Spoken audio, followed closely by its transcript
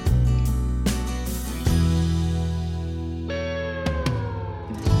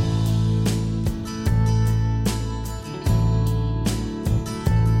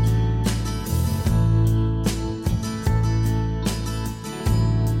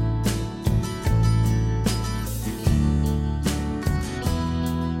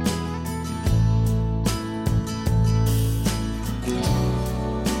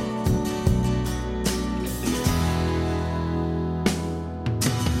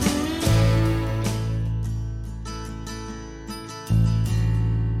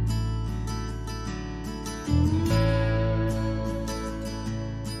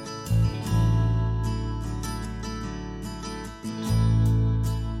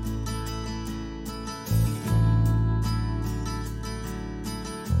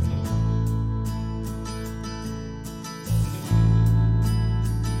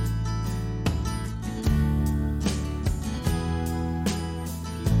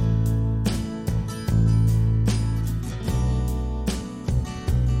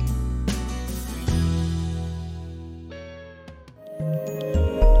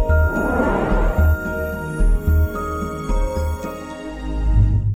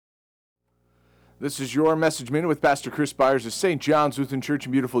This is your Message Minute with Pastor Chris Byers of St. John's Lutheran Church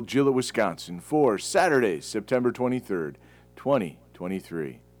in beautiful Gillett, Wisconsin for Saturday, September 23rd,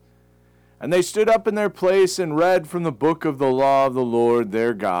 2023. And they stood up in their place and read from the book of the law of the Lord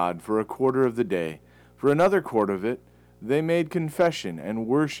their God for a quarter of the day. For another quarter of it, they made confession and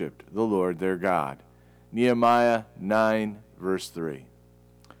worshipped the Lord their God. Nehemiah 9, verse 3.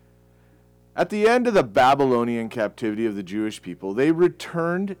 At the end of the Babylonian captivity of the Jewish people, they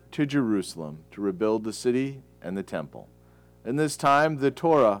returned to Jerusalem to rebuild the city and the temple. In this time, the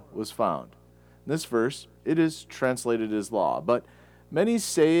Torah was found. In this verse, it is translated as law, but many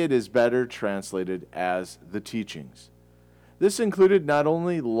say it is better translated as the teachings. This included not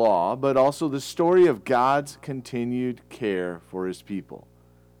only law, but also the story of God's continued care for his people,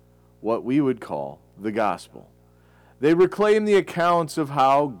 what we would call the gospel. They reclaim the accounts of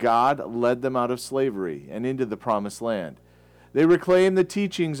how God led them out of slavery and into the promised land. They reclaim the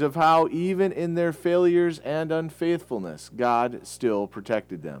teachings of how even in their failures and unfaithfulness, God still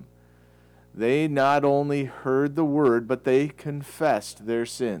protected them. They not only heard the word, but they confessed their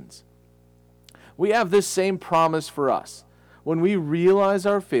sins. We have this same promise for us. When we realize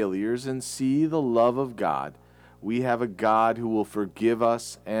our failures and see the love of God, we have a God who will forgive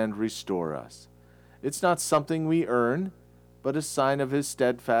us and restore us. It's not something we earn, but a sign of his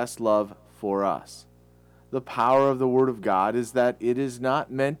steadfast love for us. The power of the Word of God is that it is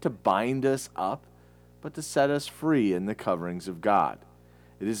not meant to bind us up, but to set us free in the coverings of God.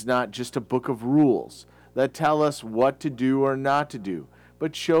 It is not just a book of rules that tell us what to do or not to do,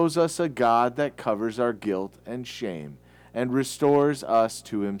 but shows us a God that covers our guilt and shame and restores us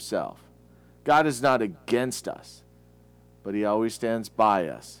to himself. God is not against us, but he always stands by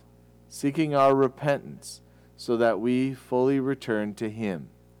us, seeking our repentance so that we fully return to him.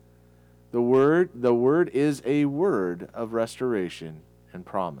 The word is a word of restoration and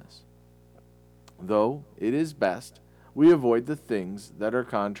promise. Though it is best we avoid the things that are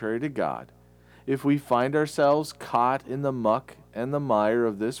contrary to God, if we find ourselves caught in the muck and the mire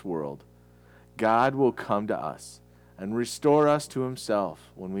of this world, God will come to us and restore us to himself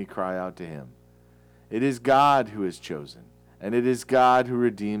when we cry out to him. It is God who is chosen, and it is God who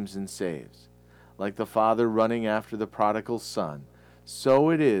redeems and saves. Like the Father running after the prodigal son, so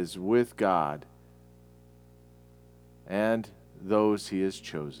it is with God and those he has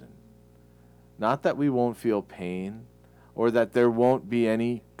chosen. Not that we won't feel pain or that there won't be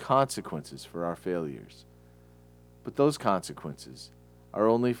any consequences for our failures, but those consequences are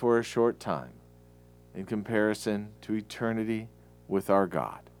only for a short time in comparison to eternity with our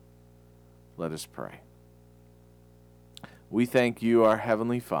God. Let us pray. We thank you, our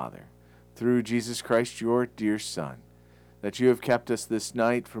Heavenly Father, through Jesus Christ, your dear Son, that you have kept us this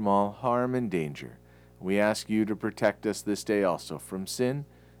night from all harm and danger. We ask you to protect us this day also from sin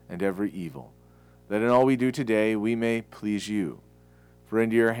and every evil, that in all we do today we may please you. For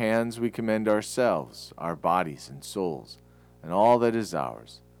into your hands we commend ourselves, our bodies and souls, and all that is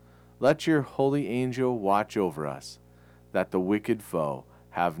ours. Let your holy angel watch over us, that the wicked foe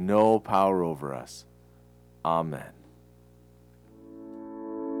have no power over us. Amen.